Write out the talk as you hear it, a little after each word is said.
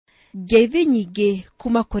ngeithi nyingĩ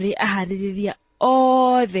kuma kũrĩ aharĩrĩria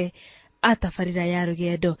othe atabarĩra ya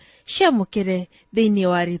rũgendo ciamũkĩre thĩinĩ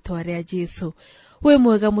wa rĩĩtwa rĩa Jesu. We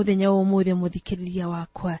mwega mũthenya wa ũmũthĩ mũthikĩrĩria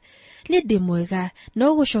wakwa, nĩ ndĩ mwega na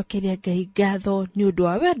ũgũcokeria Ngai ngatho nĩ ũndũ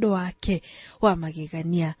wa wendo wake wa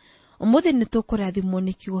magegania. Ũmũthĩ nĩ tũkũrathimwo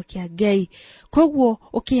nĩ kiugo kĩa Ngai, koguo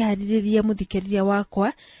ũkĩharĩrĩria mũthikĩrĩria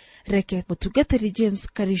wakwa, reke mũtungatĩri James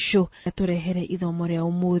Karisho atũrehere ithomo rĩa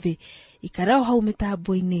ũmũthĩ. Ikara hau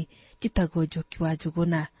mĩtambo-inĩ, njĩtagwo Njoki wa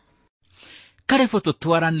Njũgũna. Karebo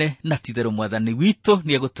tũtwarane na titherũ Mwathani witũ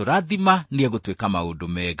nĩ egũtũrathima, nĩ egũtwĩka maũndũ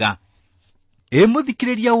mega.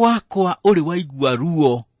 Mũthikĩrĩria wakwa ũrĩ waigua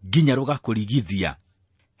ruo nginya rũgakũrigithia.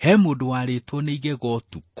 He mũndũ warĩtwo nĩ igego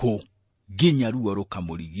ũtukũ nginya ruo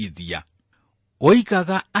rũkamũrigithia.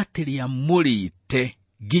 Oigaga atĩ rĩa mũrĩte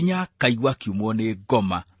nginya akaigua kiumwo nĩ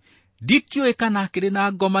ngoma. Ndikĩũĩ kana akĩrĩ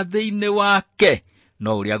na ngoma thĩinĩ wake,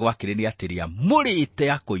 no ũrĩa gwakĩrĩ nĩ atĩ rĩa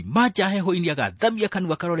mũrĩte akoima nja heho-inĩ agathamia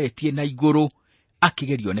kanua karoretie na igũrũ,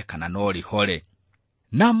 akĩgerio nĩ kana no rĩhore.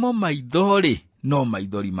 Namo maithorĩ no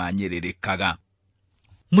maithori manyĩrĩrĩkaga.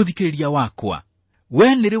 Mũthikĩrĩria wakwa,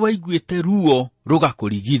 we nĩrĩ waiguĩte ruo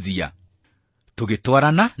rũgakũrigithia?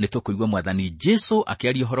 Tũgĩtwarana nĩ tũkũigua Mwathani Jesu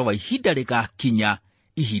akĩaria ũhoro wa ihinda rĩgakinya,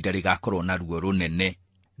 ihinda rĩgakorwo na ruo rũnene.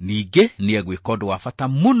 Ningĩ nĩ egwĩka ũndũ wa bata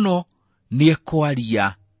mũno, nĩ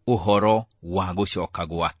ekwaria ũhoro wa gũcoka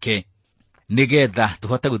gwake. Nĩgetha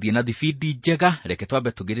tũhote gũthiĩ na thibindi njega, reke twambe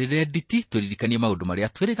tũgĩrĩre nditi tũririkanie maũndũ marĩa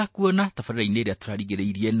twĩrĩga kuona tabarĩra-inĩ ĩrĩa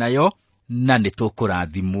tũrarigĩrĩirie nayo, na nĩ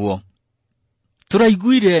tũkũrathimwo.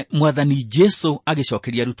 Tũraiguire Mwathani Jesu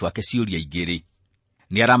agĩcokeria arutwo ake ciũria igĩrĩ.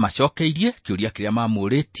 Nĩ aramacokeirie kĩũria kĩrĩa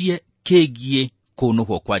mamũrĩtie kĩgiĩ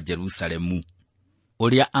kũnũhwo kwa Jerusalemu.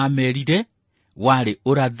 Ũrĩa amerire warĩ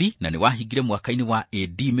ũrathi na nĩ wahingire mwaka-inĩ wa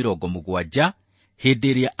AD 70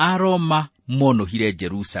 hĩndĩ ĩrĩa Aroma monũhire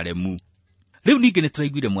Jerusalemu. Rĩu ningĩ nĩ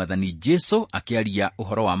tũraiguire Mwathani Jesu akĩaria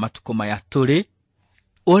ũhoro wa matukũ maya tũrĩ,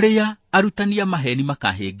 ũrĩa arutani a maheni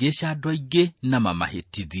makahĩngĩca andũ aingĩ na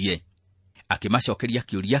mamahĩtithie. Akĩmacokeria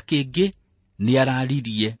kĩũria kĩngĩ, nĩ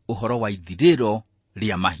araririe ũhoro wa ithirĩro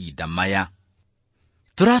rĩa mahinda maya.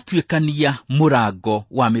 Tũratuĩkania mũrango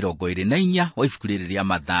wa 24 wa ibuku rĩrĩ rĩa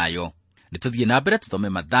Mathayo. Nĩ tũthiĩ na mbere tũthome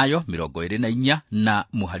Mathayo 24 na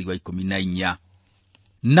mũhari wa 14.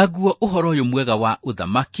 Naguo ũhoro ũyũ mwega wa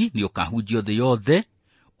ũthamaki nĩ ũkahunjio thĩ yothe,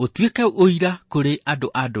 ũtuĩke ũira kũrĩ andũ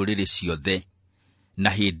a ndũrĩrĩ ciothe, na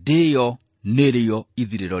hĩndĩ ĩyo nĩrĩo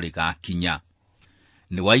ithirĩro rĩgakinya.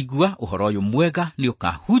 Nĩ waigua ũhoro ũyũ mwega nĩ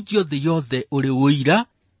ũkahunjio thĩ yothe ũrĩ ũira,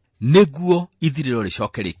 nĩguo ithirĩro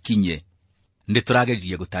rĩcoke rĩkinye. Nĩ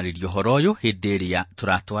tũrageririe gũtarĩria ũhoro ũyũ hĩndĩ ĩrĩa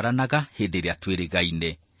tũratwaranaga, hĩndĩ ĩrĩa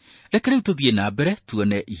twĩrĩgaine. Reke rĩu tũthiĩ na mbere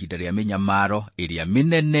tuone ihinda rĩa mĩnyamaro ĩrĩa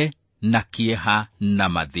mĩnene na kĩeha na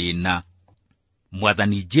mathĩna.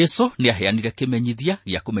 Mwathani Jesu nĩ aheanire kĩmenyithia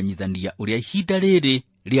gĩa kũmenyithania ũrĩa ihinda rĩrĩ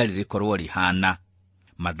rĩarĩ rĩkorwo rĩhana.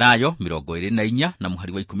 Mathayo 24 na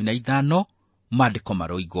mũhari wa 15 maandĩko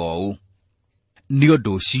maroiga ũũ: nĩ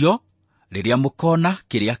ũndũ ũcio, rĩrĩa mũkona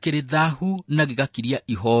kĩrĩa kĩrĩ thaahu na gĩgakiria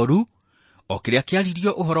ihooru, o kĩrĩa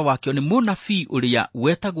kĩaririo ũhoro wakĩo nĩ mũnabii ũrĩa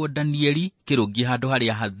wetagwo Danieli kĩrũngie handũ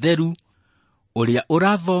harĩa hatheru, ũrĩa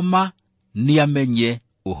ũrathoma nĩ amenye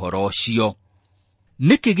ũhoro ũcio.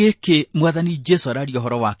 Nĩkĩ gĩkĩ Mwathani Jesu araria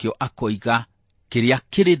ũhoro wakĩo akoiga kĩrĩa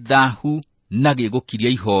kĩrĩ thaahu na gĩgũkiria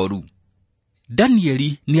ihooru?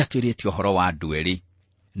 Danieli nĩ atwĩrĩtie ũhoro wa andũ erĩ.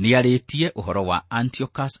 Nĩ arĩtie ũhoro wa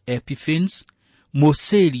Antiochus Epiphanes,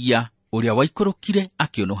 Mũsĩria ũrĩa waikũrũkire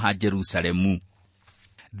akĩũnũha Jerusalemu.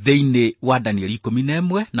 Thĩinĩ wa Danieli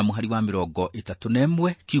 11 na mũhari wa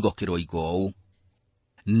 31 kiugo kĩroiga ũũ: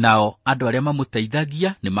 nao andũ arĩa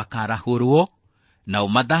mamũteithagia nĩ makarahũrwo, nao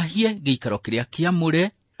mathahie gĩikaro kĩrĩa kĩamũre,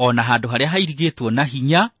 ona handũ harĩa hairigĩtwo na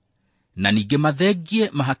hinya, na ningĩ mathengie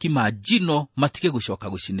mahaki ma njino matige gũcoka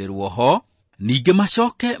gũcinĩrwo ho, ningĩ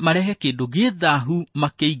macoke marehe kĩndũ gĩ thaahu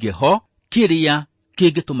makĩige ho, kĩrĩa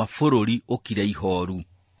kĩngĩtũma bũrũri ũkire ihooru.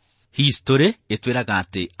 History ĩtwĩraga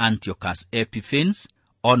atĩ Antiochus Epiphanes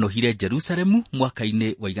onũhire Jerusalemu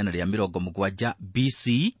mwaka-inĩ wa 170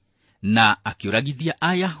 BC na akĩũragithia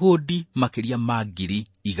Ayahudi makĩria ma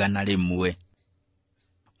 100,000.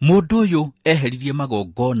 Mũndũ ũyũ eheririe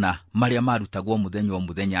magongona marĩa marutagwo mũthenya o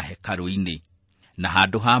mũthenya hekarũ-inĩ, na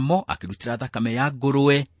handũ hamo akĩrutĩra thakame ya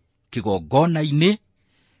ngũrwe kĩgongona-inĩ,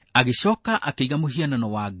 agĩcoka akĩiga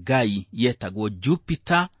mũhianano wa ngai yetagwo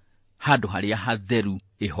Jupiter handũ harĩa hatheru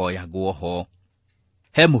ĩhoyagwo ho.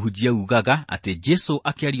 He mũhunjia ugaga atĩ Jesu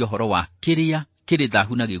akĩaria ũhoro wa kĩrĩa kĩrĩ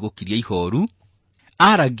thaahu na gĩgũkiria ihooru,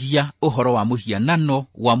 aragia ũhoro wa mũhianano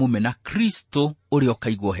wa mũmena Kristo ũrĩa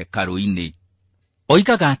ũkaigwo hekarũ-inĩ.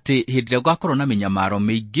 Oigaga atĩ hĩndĩ ĩrĩa gũgakorwo na mĩnyamaro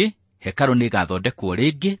mĩingĩ, hekarũ nĩ ĩgathondekwo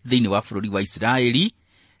rĩngĩ thĩinĩ wa bũrũri wa Isiraeli,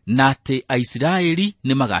 na atĩ Aisiraeli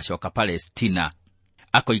nĩ magacoka Palestina.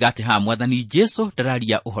 Akoiga atĩ haha Mwathani Jesu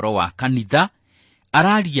ndararia ũhoro wa kanitha,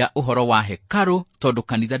 araria ũhoro wa hekalu, tondũ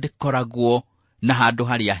kanitha ndĩkoragwo na handũ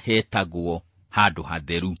harĩa hetagwo handũ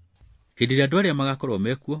hatheru. Hĩndĩ ĩrĩa andũ arĩa magakorwo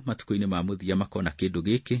mekuo matukũ-inĩ ma mũthia makona kĩndũ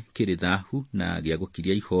gĩkĩ kĩrĩ thaahu na gĩa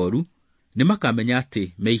gũkiria ihooru, nĩ makamenya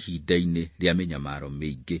atĩ me ihinda-inĩ rĩa mĩnyamaro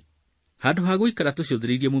mĩingĩ. Handũ ha gũikara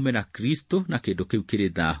tũcũthĩrĩirie mũmena Kristo na kĩndũ kĩu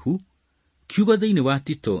kĩrĩ thaahu, kiugo thĩinĩ wa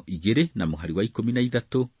Tito 2 na mũhari wa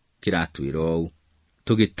 13 kĩratwĩra ũũ: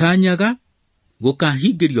 tũgĩtanyaga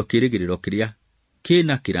gũkahingĩrio kĩrĩgĩrĩro kĩrĩa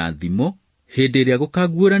kĩna kĩrathimo hĩndĩ ĩrĩa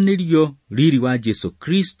gũkaguũranĩrio riri wa Jesu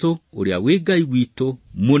Kristo ũrĩa wĩ Ngai witũ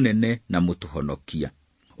mũnene na mũtũhonokia.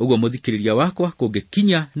 Ũguo mũthikĩrĩria wakwa,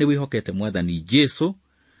 kũngĩkinya nĩ wĩhokete Mwathani Jesu,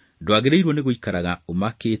 ndwagĩrĩirwo nĩ gũikaraga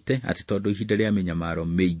ũmakĩte atĩ tondũ ihinda rĩa mĩnyamaro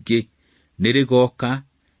mĩingĩ nĩ rĩgoka,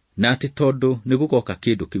 na atĩ tondũ nĩ gũgoka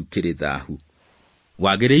kĩndũ kĩu kĩrĩ thaahu.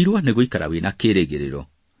 Wagĩrĩirwo nĩ gũikara wĩna kĩrĩgĩrĩro,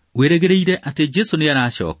 wĩrĩgĩrĩire atĩ Jesu nĩ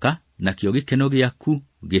aracoka na kĩo gĩkeno gĩaku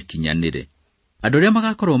gĩkinyanĩre. Andũ arĩa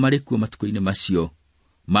magakorwo marĩ kuo matukũ-inĩ macio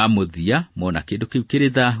ma mũthia mona kĩndũ kĩu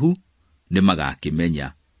kĩrĩ thaahu nĩ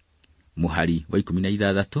magakĩmenya. Mũhari wa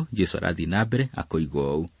 16 Jesu arathiĩ na mbere akoiga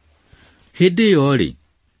ũũ: hĩndĩ ĩyo-rĩ,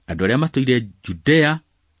 andũ arĩa matũire Judea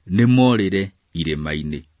nĩ morĩre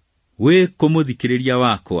irĩma-inĩ. Wĩ kũmũthikĩrĩria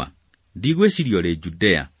wakwa, ndigwĩciria ũrĩ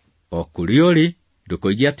Judea, o kũrĩa ũrĩ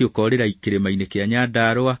ndũkoige atĩ ũkorĩra kĩrĩma-inĩ kĩa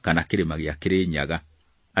Nyandarũa kana kĩrĩma gĩa Kĩrĩnyaga.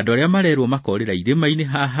 Andũ arĩa marerwo makorĩra irĩma-inĩ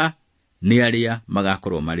haha nĩ arĩa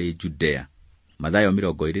magakorwo marĩ Judea. Mathayo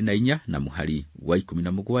 24 na mũhari wa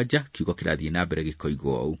 17 kiugo kĩrathiĩ na mbere gĩkoiga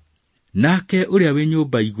ũũ: nake ũrĩa wĩ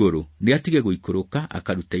nyũmba igũrũ nĩ atige gũikũrũka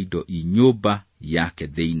akaruta indo i nyũmba yake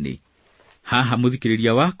thĩinĩ. Haha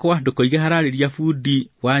mũthikĩrĩria wakwa, ndũkoige hararĩria bundi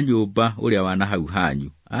wa nyũmba ũrĩa wana hau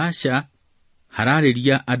hanyu. Aca,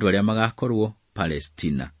 hararĩria andũ arĩa magakorwo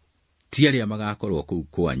Palestina, ti arĩa magakorwo kũu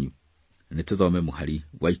kwanyu. Nĩ tũthome mũhari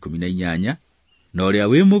wa 18: na ũrĩa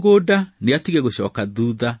wĩ mũgũnda nĩ atige gũcoka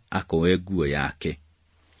thutha akoe nguo yake.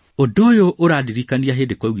 Ũndũ ũyũ ũrandirikania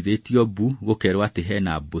hĩndĩ kwaugithĩtio mbu gũkerwo atĩ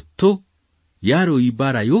hena mbũtũ ya rũi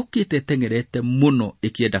mbara yũkĩte teng'erete mũno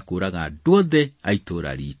ĩkĩenda kũũraga andũ othe a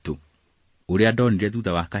itũũra ritũ. Ũrĩa ndonire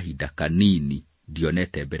thutha wa kahinda kanini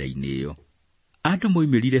ndionete mbere-inĩ ĩyo. Andũ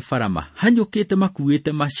moimĩrire barama hanyũkĩte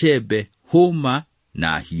makuĩte macembe, hũma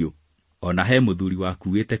na hiũ. Ona he mũthuri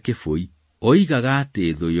wakuĩte kĩbũi, oigaga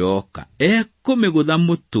atĩ thũ yoka ekũmĩgũtha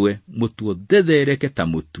mũtwe thethereke ta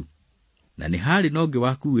mũtu. Na nĩ harĩ na ũngĩ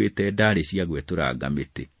wakuĩte ndarĩ cia gwetũranga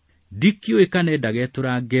mĩtĩ. Ndikĩũĩ kana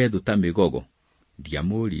ndagetũrange thũ ta mĩgogo,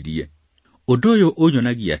 ndiamũririe. Ũndũ ũyũ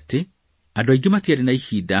ũnyonagia atĩ andũ aingĩ matiarĩ na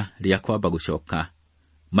ihinda rĩa kwamba gũcoka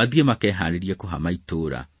mathiĩ makeharĩrie kũhama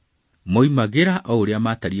itũũra. Moimagĩra o ũrĩa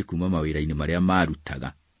matariĩ kuma mawĩra-inĩ marĩa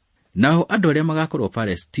marutaga. Nao andũ arĩa magakorwo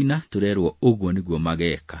Palestina tũrerwo ũguo nĩguo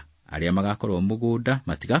mageka. Arĩa magakorwo mũgũnda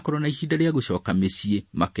matigakorwo na ihinda rĩa gũcoka mĩciĩ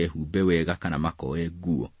makehumbe wega kana makoe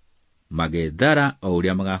nguo. Magethara o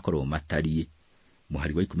ũrĩa magakorwo matariĩ.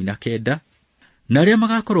 Mũhari wa 19: na arĩa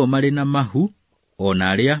magakorwo marĩ na mahu,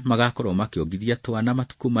 ona arĩa magakorwo makĩongithia twana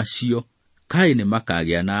matukũ macio, kaĩ nĩ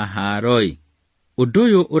makagĩa na haaro-ĩ. Ũndũ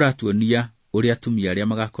ũyũ ũratuonia ũrĩa atumia arĩa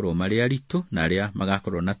magakorwo marĩ aritũ na arĩa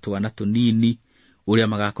magakorwo na twana tũnini ũrĩa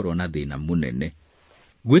magakorwo na thĩna mũnene.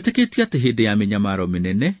 Gwĩtĩkĩtio atĩ hĩndĩ ya mĩnyamaro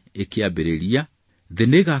mĩnene ĩkĩambĩrĩria, thĩ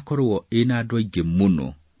nĩ ĩgakorwo ĩna andũ aingĩ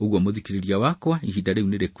mũno. Ũguo mũthikĩrĩria wakwa, ihinda rĩu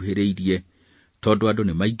nĩ rĩkuhĩrĩirie, tondũ andũ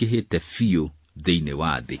nĩ maingĩhĩte biũ thĩinĩ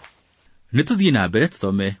wa thĩ. Nĩ tũthiĩ na mbere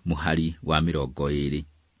tũthome mũhari wa 20: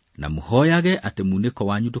 na mũhoyage atĩ munĩko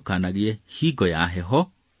wanyu ndũkanagĩe hingo ya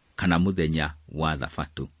heho kana mũthenya wa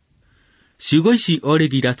Thabatũ. Ciugo ici o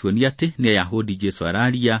rĩngĩ iratuonia atĩ nĩ Ayahudi Jesu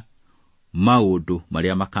araria maũndũ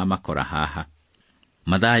marĩa makamakora haha.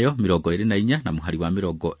 Mathayo 24 na mũhari wa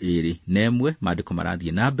 21 maandĩko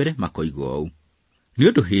marathiĩ na mbere makoiga ũũ: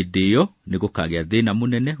 nĩ ũndũ hĩndĩ ĩyo nĩ gũkagĩa thĩna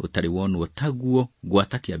mũnene ũtarĩ wonwo taguo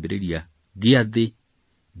gwata kĩambĩrĩria gĩa thĩ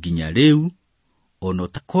nginya rĩu, ona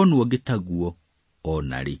ũtakonwo ngĩtaguo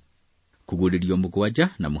ona rĩ. Kũgũrĩrio 7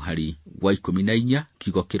 na mũhari wa 14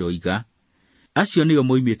 kiugo kĩroiga: acio nĩo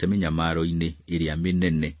moimĩte mĩnyamaro-inĩ ĩrĩa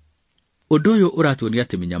mĩnene. Ũndũ ũyũ ũratuonia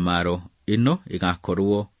atĩ mĩnyamaro ĩno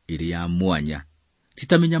ĩgakorwo ĩrĩ ya mwanya, ti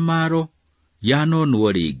ta mĩnyamaro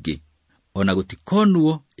yanonwo rĩngĩ, ona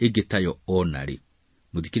gũtikonwo ĩngĩ tayo ona rĩ.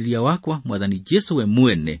 Mũthikĩrĩria wakwa, Mwathani Jesu we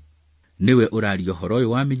mwene niwe ũraria ũhoro ũyũ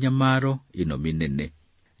wa mĩnyamaro ĩno mĩnene.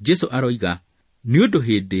 Jesu aroiga nĩ ũndũ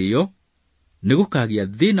hĩndĩ ĩyo nĩ gũkagĩa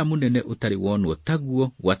thĩna mũnene ũtarĩ wonwo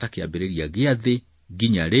taguo gwata kĩambĩrĩria gĩa thĩ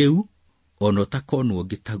nginya rĩu, ona ũtakonwo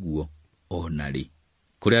ũngĩ taguo ona rĩ.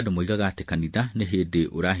 Kũrĩ andũ moigaga atĩ kanitha nĩ hĩndĩ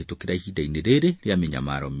ũrahĩtũkĩra ihinda-inĩ rĩrĩ rĩa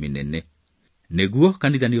mĩnyamaro mĩnene. Nĩguo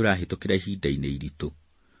kanitha nĩ ũrahĩtũkĩra ihinda-inĩ iritũ.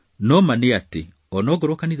 No ma nĩ atĩ,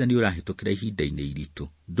 onongorwo kanitha nĩ ũrahĩtũkĩra ihinda-inĩ iritũ,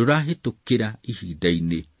 ndũrahĩtũkĩra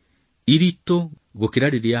ihinda-inĩ iritũ gũkĩra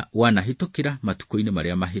rĩrĩa wanahĩtũkĩra matukũ-inĩ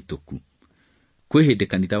marĩa mahĩtũku. Kwĩ hĩndĩ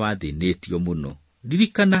kanitha wathĩnĩtio mũno.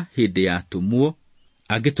 Ririkana hĩndĩ ya tũmwo,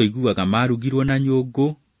 angĩ tũiguaga marugirwo na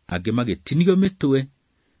nyũngũ, angĩ magĩtinio mĩtwe,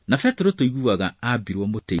 na Petro tũiguaga ambirwo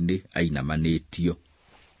mũtĩ-inĩ ainamanĩtio.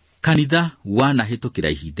 Kanitha wanahĩtũkĩra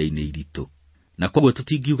ihinda-inĩ iritũ. Na koguo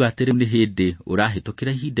tũtingiuga atĩ rĩu nĩ hĩndĩ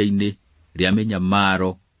ũrahĩtũkĩra ihinda-inĩ rĩa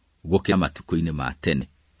mĩnyamaro gũkĩra matukũ-inĩ ma tene.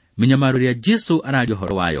 Mĩnyamaro ĩrĩa Jesu araria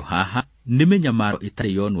ũhoro wayo haha nĩ mĩnyamaro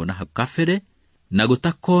ĩtarĩ yonwo na hau kabere, na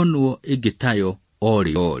gũtakonwo ĩngĩ tayo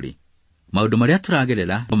orĩ. Maũndũ marĩa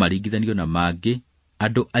tũragerera no maringithanio na mangĩ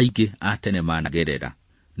andũ aingĩ a tene managerera.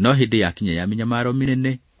 No hĩndĩ yakinya ya mĩnyamaro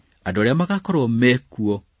mĩnene, andũ arĩa magakorwo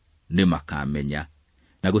mekuo nĩ makamenya.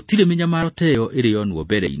 Na gũtirĩ mĩnyamaro teyo ĩrĩ yonwo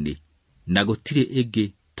mbere-inĩ, na gũtirĩ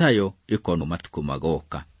ĩngĩ tayo ĩkonwo matukũ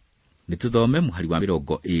magoka. Nĩtũthome mũhari wa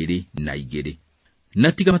 22.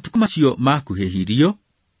 Na tiga matukũ macio makuhĩhirio,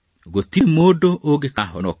 gũtirĩ mũndũ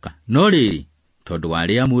ũngĩkahonoka. No rĩrĩ, tondũ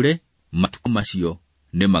warĩa mũre, matukũ macio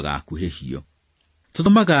nĩ magakuhĩhio.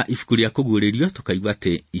 Tũthomaga ibuku rĩa kũguũrĩrio tũkaigua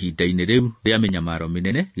atĩ ihinda-inĩ rĩu rĩa mĩnyamaro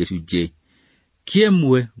mĩnene, gĩcunjĩ kĩa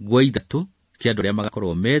 1/3 kĩa andũ arĩa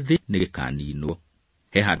magakorwo methĩ nĩ gĩkaninwo.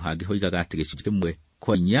 He handũ hangĩ hoigaga atĩ gĩcunjĩ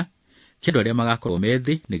 1/4 kĩa andũ arĩa magakorwo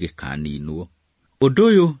methĩ nĩ gĩkaninwo. Ũndũ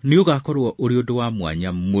ũyũ nĩ ũgakorwo ũrĩ ũndũ wa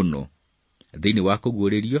mwanya mũno. Thĩinĩ wa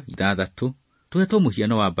kũguũrĩrio 6 tũhetwo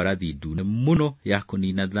mũhiano wa mbarathi ndune mũno ya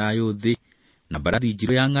kũnina thayũ thĩ, na mbarathi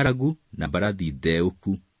njirũ ya ng'aragu, na mbarathi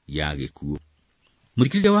theũku ya gĩkuũ.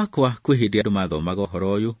 Mũthikĩrĩria wakwa, kwĩ hĩndĩ andũ mathomaga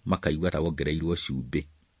ũhoro ũyũ makaigua ta wongereirwo cumbĩ.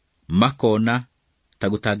 Makona ta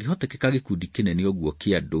gũtangĩhotekeka gĩkundi kĩnene ũguo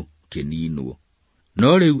kĩa andũ kĩninwo.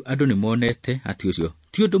 No rĩu andũ nĩ monete atĩ ũcio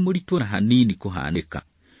ti ũndũ mũritũ na hanini kũhanĩka.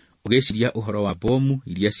 Ũgeciria ũhoro wa bomu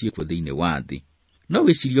iria ciĩkuo thĩinĩ wa thĩ. No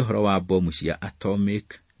wĩcirie ũhoro wa bomu cia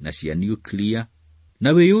atomic na cia nuclear,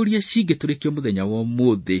 na wĩyũrie cingĩtũrĩkio mũthenya wa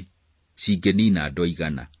ũmũthĩ cingĩnina andũ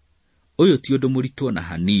aigana. Ũyũ ti ũndũ mũritũ na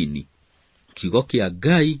hanini. Kiugo kĩa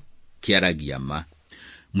Ngai kĩaragia ma.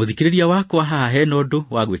 Mũthikĩrĩria wakwa, haha hena ũndũ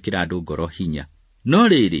wa gwĩkĩra andũ ngoro hinya. No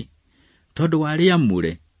rĩrĩ, tondũ warĩa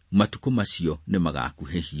mũre, matukũ macio nĩ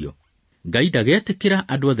magakuhĩhio. Ngai ndagetĩkĩra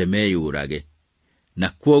andũ othe meyũrage, na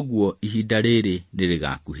kwoguo ihinda rĩrĩ nĩ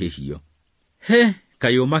rĩgakuhĩhio. He,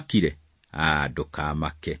 kaĩ ũmakire?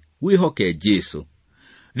 Ndũkamake, wĩhoke Jesu.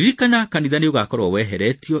 Ririkana kanitha nĩ ũgakorwo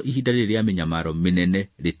weheretio ihinda rĩrĩ rĩa mĩnyamaro mĩnene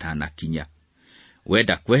rĩtanakinya.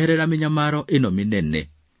 Wenda kweherera mĩnyamaro ĩno mĩnene,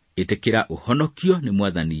 ĩtĩkĩra ũhonokio nĩ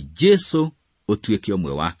Mwathani Jesu, ũtuĩke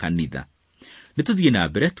ũmwe wa kanitha. Nĩtũthiĩ na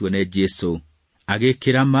mbere tuone Jesu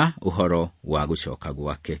agĩkĩra ma ũhoro wa gũcoka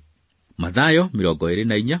gwake. Mathayo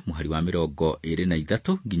 24 mũhari wa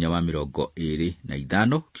 23 nginya wa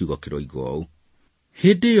 25 kiugo kĩroiga ũũ: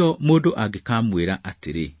 hĩndĩ ĩyo mũndũ angĩkamwĩra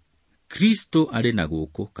atĩrĩ, Kristo arĩ na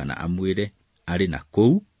gũkũ, kana amwĩre arĩ na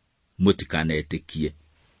kũu, mũtikanetĩkie.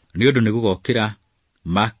 Nĩ ũndũ nĩ gũgokĩra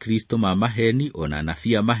ma Kristo ma maheni, ona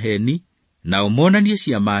anabii a maheni, na monanie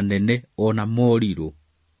ciama nene ona morirũ,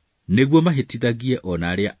 nĩguo mahĩtithagie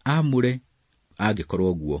ona arĩa amũre,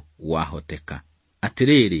 angĩkorwo guo wahoteka.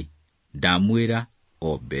 Atĩrĩrĩ, ndamwĩra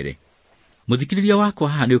o mbere. Mũthikĩrĩria wakwa,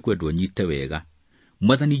 haha nĩ ũkwendwo nyite wega.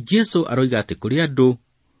 Mwathani Jesu aroiga atĩ kũrĩ andũ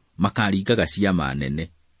makaringaga ciama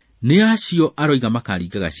nene. Nĩ acio aroiga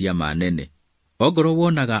makaringaga ciama nene. Ongorwo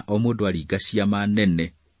wonaga o mũndũ aringa ciama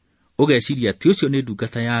nene, ũgeciria atĩ ũcio nĩ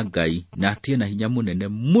ndungata ya Ngai na atĩ ena hinya mũnene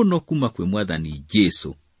mũno kuma kwĩ Mwathani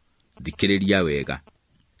Jesu. Thikĩrĩria wega.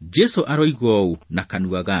 Jesu aroiga ũũ na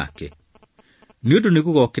kanua gake: nĩ ũndũ nĩ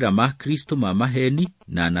gũgokĩra ma Kristo ma maheni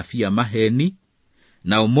na anabii a maheni,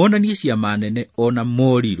 na monanie ciama nene ona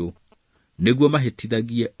morirũ, nĩguo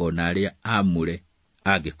mahĩtithagie ona arĩa amũre,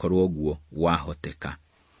 angĩkorwo guo wahoteka.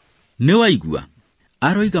 Nĩ waigua?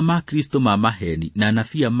 Aroiga ma Kristo ma maheni na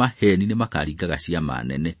anabii a maheni nĩ makaringaga ciama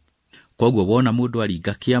nene. Koguo wona mũndũ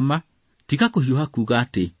aringa kĩama, tiga kũhiũha kuuga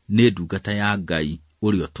atĩ nĩ ndungata ya Ngai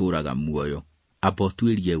ũrĩa ũtũũraga muoyo. Amba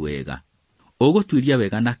ũtuĩrie wega. Ũgũtuĩria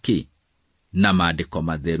wega na kĩ? Na maandĩko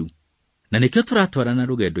matheru. Na nĩkĩo tũratwarana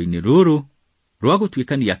rũgendo-inĩ rũrũ rwa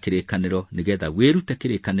gũtuĩkania kĩrĩkanĩro, nĩgetha wĩrute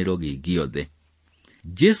kĩrĩkanĩro gĩothe.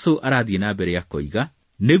 Jesu arathiĩ na mbere ya koiga,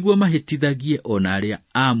 nĩguo mahĩtithagie ona arĩa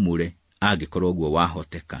amũre, angĩkorwo guo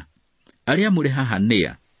wahoteka. Arĩa amũre haha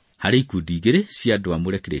nĩa? Harĩ ikundi igĩrĩ cia andũ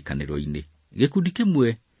amũre kĩrĩkanĩro-inĩ. Gĩkundi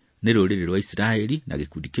kĩmwe nĩ rũrĩrĩ rwa Isiraeli, na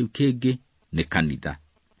gĩkundi kĩu kĩngĩ nĩ kanitha.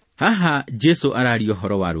 Haha Jesu araria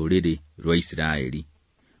ũhoro wa rũrĩrĩ rwa Isiraeli.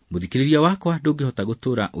 Mũthikĩrĩria wakwa, ndũngĩhota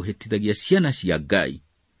gũtũũra ũhĩtithagia ciana cia Ngai.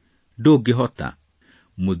 Ndũngĩhota.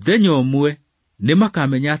 Mũthenya ũmwe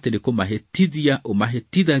nĩmakamenya atĩ nĩ kũmahĩtithia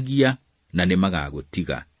ũmahĩtithagia na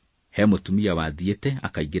nĩmagagũtiga. He mũtumia wathiĩte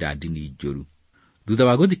akaingĩra ndini njũru. Thutha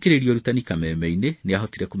wa gũthikĩrĩria ũrutani kameme-inĩ,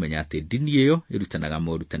 nĩahotire kũmenya atĩ ndini ĩyo ĩrutanaga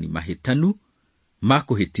morutani mahĩtanu ma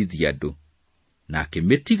kũhĩtithia andũ, na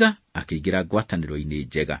akĩmĩtiga akĩingĩra ngwatanĩro-inĩ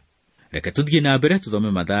njega. Reke tũthiĩ na mbere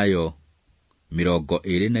tũthome Mathayo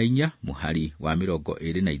 24 mũhari wa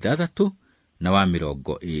 26 na wa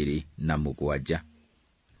 27.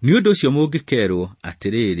 Nĩ ũndũ ũcio mũngĩkerwo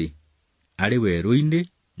atĩrĩrĩ, arĩ werũ-inĩ,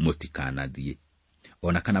 mũtikanathiĩ.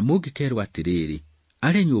 Ona kana mũngĩkerwo atĩrĩrĩ,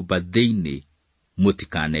 arĩ nyũmba thĩinĩ,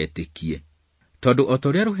 mũtikanetĩkie. Tondũ o ta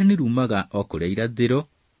ũrĩa rũheni rumaga o kũrĩa irathĩro,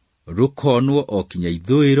 rũkonwo o kinya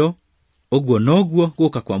ithũĩro, ũguo noguo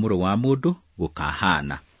gũka kwa Mũrũ wa Mũndũ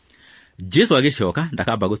gũkahana. Jesu agĩcoka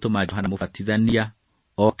ndakamba gũtũma Johana Mũbatithania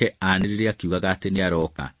oke anĩrĩre akiugaga atĩ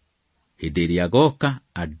nĩaroka. Hĩndĩ ĩrĩa agoka,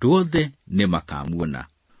 andũ othe nĩmakamuona.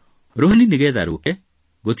 Rũheni nĩgetha rũke,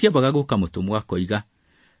 gũtiambaga gũka mũtũmwo akoiga,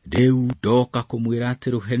 rĩu ndoka kũmwĩra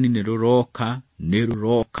atĩ rũheni nĩ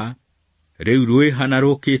rũroka, rĩu rwĩhana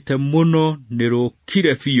rũkĩte mũno, nĩ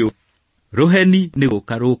rũkire biũ. Rũheni nĩ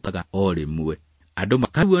gũka rũkaga o rĩmwe, andũ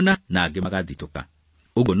makaruona na angĩ magathitũka.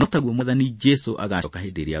 Ũguo no taguo Mwathani Jesu agacoka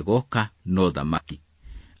hĩndĩ ĩrĩa agoka no thamaki.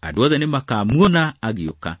 Andũ othe nĩmakamuona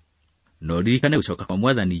agĩũka. No ririkane gũcoka kwa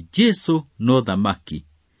Mwathani Jesu no thamaki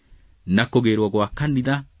na kũgĩrwo gwa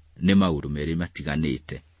kanitha nĩ maũndũ merĩ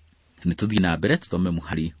matiganĩte. Nĩtũthiĩ na mbere tũthome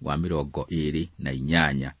mũhari wa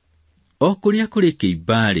 28. O kũrĩa kũrĩ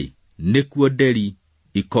kĩimbarĩ nĩkuo nderi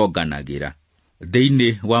ikonganagĩra.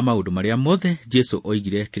 Thĩinĩ wa maũndũ marĩa mothe Jesu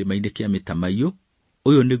oigire kĩrĩma-inĩ kĩa Mĩtamaiyũ,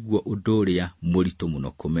 ũyũ nĩguo ũndũ ũrĩa mũritũ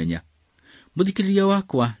mũno kũmenya. Mũthikĩrĩria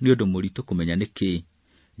wakwa, nĩ ũndũ mũritũ kũmenya nĩkĩ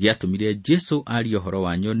gĩatũmire Jesu aarie ũhoro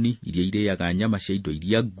wa nyoni iria irĩaga nyama cia indo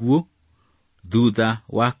iria nguũ, thutha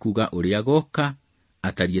wa kuga ũrĩa agoka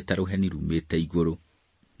atariĩ ta rũheni rumĩte igũrũ.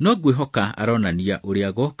 No ngwĩhoka aronania ũrĩa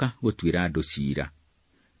agoka gũtuĩra andũ ciira.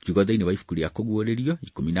 Kiugo thĩinĩ wa ibuku rĩa Kũguũrĩrio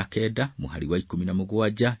 19 mũhari wa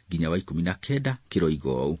 17 nginya wa 19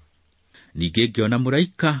 kĩroiga ũũ: Ningĩ ngĩona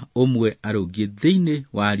mũraika ũmwe arũngiĩ thĩinĩ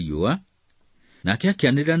wa riũa, nake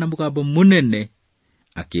akĩanĩrĩra na mũgambo mũnene,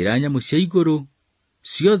 akĩĩra nyamũ cia igũrũ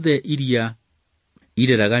ciothe iria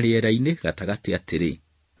ireraga rĩera-inĩ gatagatĩ atĩrĩ,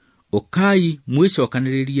 ũkai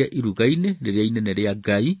mwĩcokanĩrĩrie iruga-inĩ rĩrĩa inene rĩa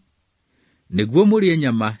Ngai, nĩguo mũrĩe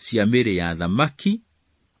nyama cia mĩĩrĩ ya thamaki,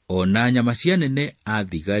 o na nyama cia nene a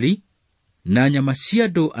thigari, na nyama cia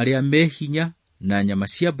andũ arĩa me hinya, na nyama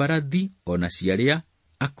cia mbarathi, o na ciarĩa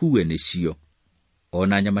akuue nĩcio, o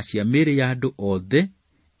na nyama cia mĩĩrĩ ya andũ othe,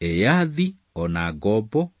 eyathi, o na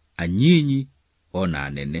ngombo, anyinyi, o na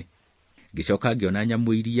nene. Ngĩcoka ngĩona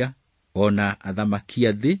nyamũ iria, o na athamaki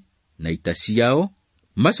a thĩ, na ita ciao,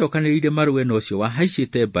 macokanĩrĩire marũe na ũcio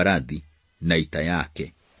wahaicĩte mbarathi na ita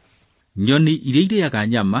yake. Nyoni iria irĩaga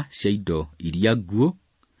nyama cia indo iria nguũ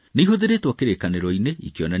nĩ ihũthĩrĩtwo kĩrĩkanĩro-inĩ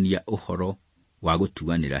ikĩonania ũhoro wa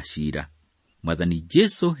gũtuanĩra ciira. Mwathani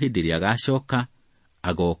Jesu hĩndĩ ĩrĩa agacoka,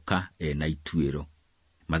 agoka ena ituĩro.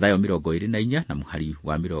 Mathayo 24 na mũhari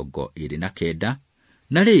wa 29.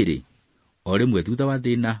 Na rĩrĩ, o rĩmwe thutha wa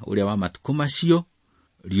thĩna ũrĩa wa matukũ macio,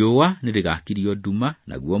 riũa nĩrĩgakirio nduma,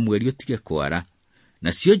 naguo mweri ũtige kwara,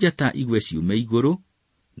 nacio njata igwe ciume igũrũ,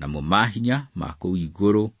 namo mahinya ma kũu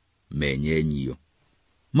igũrũ menyenyio.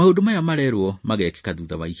 Maũndũ maya marerwo magekĩka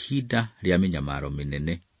thutha wa ihinda rĩa mĩnyamaro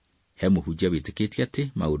mĩnene. He mũhunjia wĩtĩkĩtie atĩ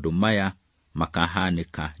maũndũ maya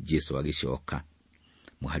makahanĩka Jesu agĩcoka.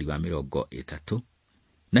 Mũhari wa 30.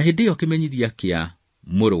 Na hĩndĩ ĩyo kĩmenyithia kĩa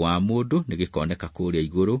Mũrũ wa Mũndũ nĩgĩkoneka kũrĩa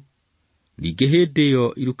igũrũ. Ningĩ hĩndĩ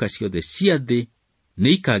ĩyo iruka ciothe cia thĩ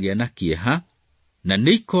nĩikagĩa na kĩeha, na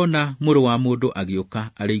nĩikona Mũrũ wa Mũndũ agĩũka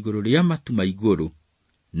arĩ igũrũ rĩa matu ma igũrũ,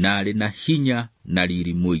 na arĩ na hinya na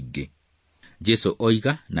riri mũingĩ. Jesu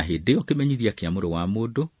oiga, na hĩndĩ ĩyo kĩmenyithia kĩa Mũrũ wa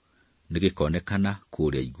Mũndũ nĩgĩkonekana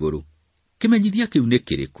kũrĩa igũrũ. Kĩmenyithia kĩu nĩ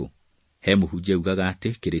kĩrĩkũ? He mũhunjia ugaga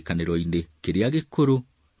atĩ kĩrĩkanĩro-inĩ kĩrĩa gĩkũrũ,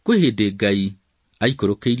 kwĩ hĩndĩ Ngai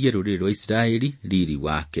aikũrũkĩirie rũrĩrĩ rwa Isiraeli riri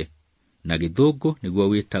wake, na gĩthũngũ nĩguo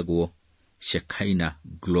wĩtagwo Shekinah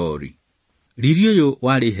glory. Riri ũyũ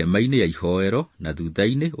warĩ hema-inĩ ya ihoero, na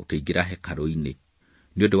thutha-inĩ ũkĩingĩra hekarũ-inĩ.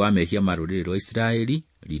 Nĩ ũndũ wa mehia ma rũrĩrĩ rwa Isiraeli,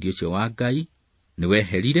 riri ũcio wa Ngai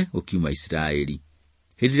nĩweherire ũkiuma Isiraeli.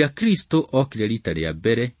 Hĩndĩ ĩrĩa Kristo okire rita rĩa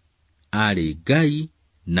mbere, arĩ Ngai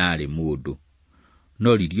na arĩ mũndũ.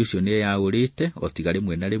 No riri ũcio nĩyaũrĩte, o tiga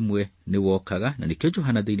rĩmwe na rĩmwe nĩwokaga, na nĩkĩo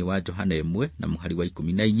Johana thĩinĩ wa Johana 1 na mũhari wa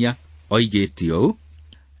 14 oigĩte ũũ: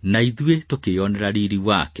 na ithuĩ tũkĩonera riri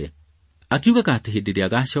wake. Akiugaga atĩ hĩndĩ ĩrĩa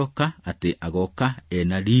agacoka, atĩ agoka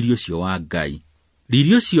ena riri ũcio wa Ngai.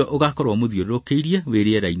 Riri ũcio ũgakorwo mũthiũrũrũkĩirie wĩ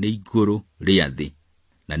rĩera-inĩ igũrũ rĩa thĩ,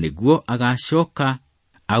 na nĩguo agacoka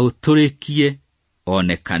aũtũrĩkie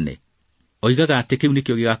onekane. Oigaga atĩ kĩu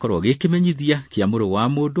nĩkĩo gĩgakorwo gĩkĩmenyithia kĩa Mũrũ wa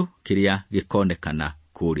Mũndũ kĩrĩa gĩkonekana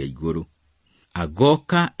kũrĩa igũrũ.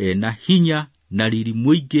 Agoka ena hinya na riri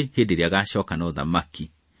mũingĩ hĩndĩ ĩrĩa agacooka na ũthamaki.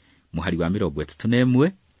 Mũhari wa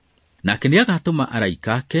 31. Nake nĩagatũma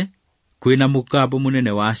araika ake kwĩna mũgambo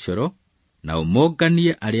mũnene wa coro, na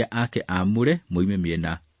ũmonganie arĩa ake aamũre moime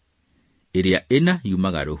mĩena ĩrĩa ĩna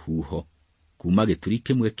yumaga rũhuho, kuuma gĩturi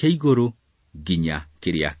kĩmwe kĩa igũrũ nginya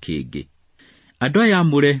kĩrĩa kĩngĩ. Andũ aya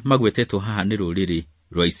aamũre magwetetwo haha nĩ rũrĩrĩ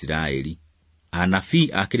rwa Isiraeli. Anabii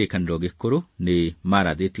a kĩrĩkanĩro gĩkũrũ nĩ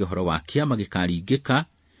marathĩtie ũhoro wa kĩama gĩkaringĩka,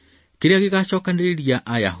 kĩrĩa gĩgacokanĩrĩria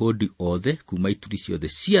Ayahudi othe kuuma ituri ciothe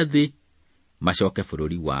cia thĩ macoke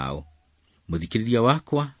bũrũri wao. Mũthikĩrĩria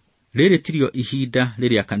wakwa, rĩrĩ tirio ihinda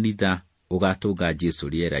rĩrĩa kanitha ũgatũnga Jesu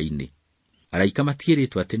rĩera-inĩ. Araika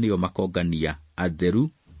matiĩrĩtwo atĩ nĩo makongania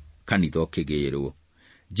atheru kanitha ũkĩgĩrwo.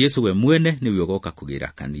 Jesu we mwene nĩwe ũgoka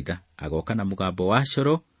kũgĩra kanitha. Agoka na mũgambo wa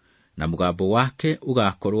coro, na mũgambo wake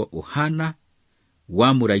ũgakorwo ũhana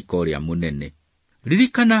wa mũraika ũrĩa mũnene.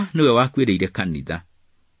 Ririkana nĩwe wakwĩrĩire kanitha,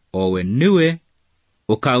 owe nĩwe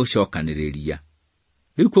ũkaũcokanĩrĩria.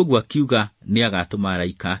 Rĩu koguo akiuga nĩ agatũma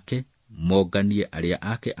araika ake monganie arĩa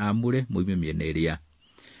ake aamũre moime mĩena ĩrĩa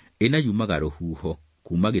ĩna yumaga rũhuho,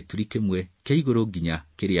 kuuma gĩturi kĩmwe kĩa igũrũ nginya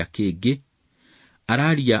kĩrĩa kĩngĩ.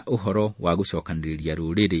 Araria ũhoro wa gũcokanĩrĩria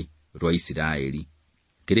rũrĩrĩ rwa Isiraeli.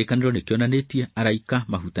 Kĩrĩkanĩro nĩkĩonanĩtie araika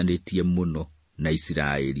mahutanĩtie mũno na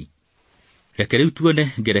Isiraeli. Reke rĩu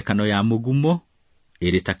tuone ngerekano ya mũgumo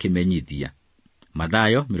ĩrĩ ta kĩmenyithia.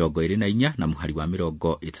 Mathayo 24 na mũhari wa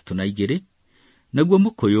 32. Naguo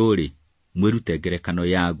mũkũyũ-rĩ, mwĩrute ngerekano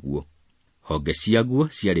yaguo. Honge ciaguo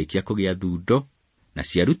ciarĩkia kũgĩa thundo na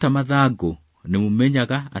ciaruta mathangũ,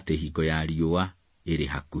 nĩmũmenyaga atĩ hingo ya riũa ĩrĩ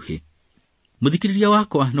hakuhĩ. Mũthikĩrĩria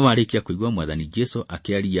wakwa, nĩ warĩkia kũigua Mwathani Jesu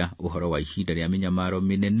akĩaria ũhoro wa ihinda rĩa mĩnyamaro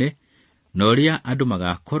mĩnene na ũrĩa andũ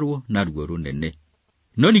magakorwo na ruo rũnene.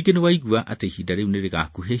 No ningĩ nĩ waigua atĩ ihinda rĩu nĩ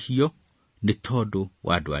rĩgakuhĩhio nĩ tondũ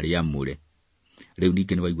wa andũ arĩa aamũre. Rĩu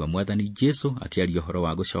ningĩ nĩ waigua Mwathani Jesu akĩaria ũhoro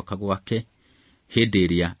wa gũcoka gwake hĩndĩ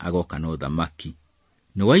ĩrĩa agoka na ũthamaki.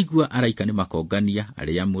 Nĩ waigua araika nĩ makongania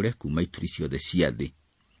arĩa aamũre kuuma ituri ciothe cia thĩ.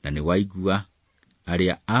 Na nĩ waigua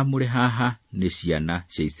arĩa aamũre haha nĩ ciana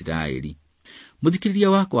cia Isiraeli. Mũthikĩrĩria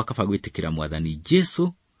wakwa akaba gwĩtĩkĩra Mwathani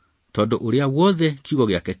Jesu, tondũ ũrĩa wothe kiugo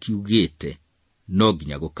gĩake kiugĩte no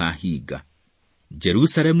nginya gũkahinga.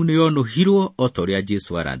 Jerusalemu nĩ yonuhirwo o ta ũrĩa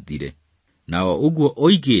Jesu arathire. Nao ũguo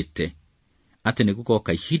oigĩte atĩ nĩ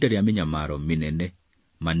gũgoka ihinda rĩa mĩnyamaro mĩnene,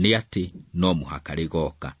 ma nĩ atĩ no mũhaka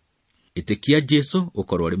rĩgoka. Ĩtĩkia Jesu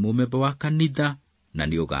ũkorwo ũrĩ mũmemba wa kanitha na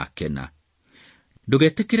nĩ ũgakena.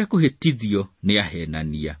 Ndũgetĩkĩre kũhĩtithio nĩ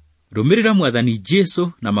ahenania. Rũmĩrĩra Mwathani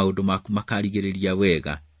Jesu na maũndũ maku makarigĩrĩria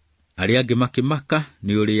wega. Arĩa angĩ makĩmaka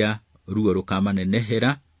nĩ ũrĩa ruo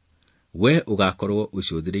rũkamanenehera, we ũgakorwo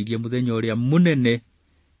ũcũthĩrĩirie mũthenya ũrĩa mũnene,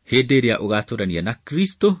 hĩndĩ ĩrĩa ũgatũrania na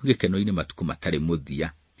Kristo gĩkeno-inĩ matukũ matarĩ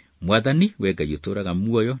mũthia. Mwathani we Ngai ũtũũraga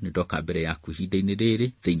muoyo, nĩ ndoka mbere yaku ihinda-inĩ rĩrĩ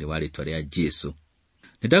thĩinĩ wa rĩĩtwa rĩa Jesu.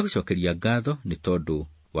 Nĩndagũcokeria ngatho nĩ tondũ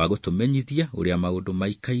wa gũtũmenyithia ũrĩa maũndũ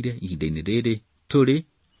maikaire ihinda-inĩ rĩrĩ tũrĩ,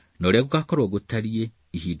 na ũrĩa gũgakorwo gũtariĩ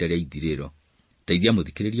ihinda rĩa ithirĩro. Teithia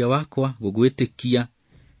mũthikĩrĩria wakwa gũgwĩtĩkia,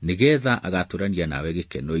 nĩgetha agatũrania nawe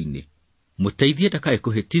gĩkeno-inĩ. Mũteithie ndakae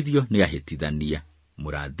kũhĩtithio nĩ ahĩtithania.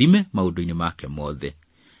 Mũrathime maũndũ-inĩ make mothe.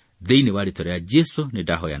 Thĩinĩ wa rĩĩtwa rĩa Jesu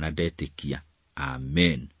nĩndahoya na ndetĩkia.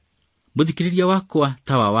 Amen. Mũthikĩrĩria wakwa,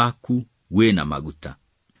 tawa waku wĩna maguta.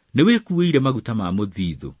 Nĩ wĩkuĩire maguta ma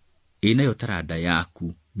mũthithũ. Ĩnayo taranda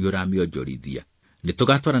yaku nĩ ũramĩonjorithia. Nĩ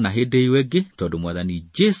tũgatwarana hĩndĩ ĩyo ĩngĩ, tondũ Mwathani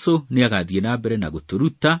Jesu nĩ agathiĩ na mbere na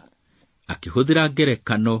gũtũruta akĩhũthĩra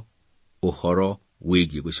ngerekano ũhoro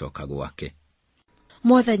wĩgiĩ gũcoka gwake.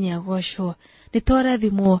 Mwathani agocwo. Nĩ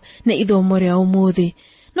twarathimwo nĩ ithomo rĩa ũmũthĩ.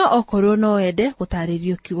 No okorwo no wende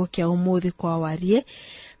gũtarĩrio kiugo kĩa ũmũthĩ kwa warie,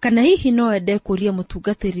 kana hihi no wende kũria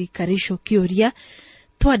mũtungatĩri Karisho kĩũria,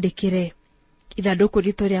 twandĩkĩre ithandũkũ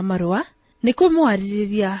ritũ rĩa marũa nĩ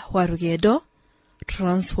kũmwarĩrĩria wa rũgendo,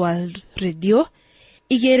 Transworld Radio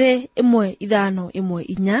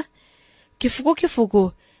 21514,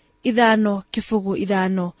 Kibugu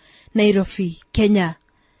 505, Nairobi, Kenya.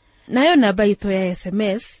 Nayo namba itũ ya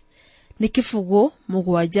SMS nĩ 716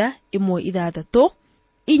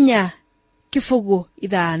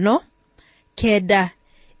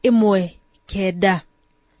 405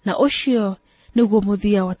 na ũcio nĩguo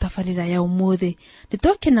mũthia wa tabarĩra ya ũmũthĩ.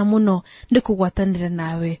 Nĩtwakena mũno nĩ kũgwatanĩra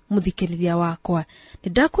nawe mũthikĩrĩria wakwa.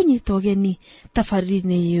 Nĩndakũnyita ũgeni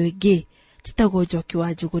tabarĩra-inĩ ĩyo ĩngĩ, njĩtagwo Njoki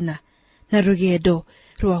wa Njũgũna, na rũgendo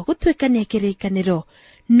rwa gũtuĩkania kĩrĩkanĩro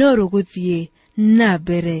no rũgũthiĩ na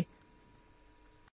mbere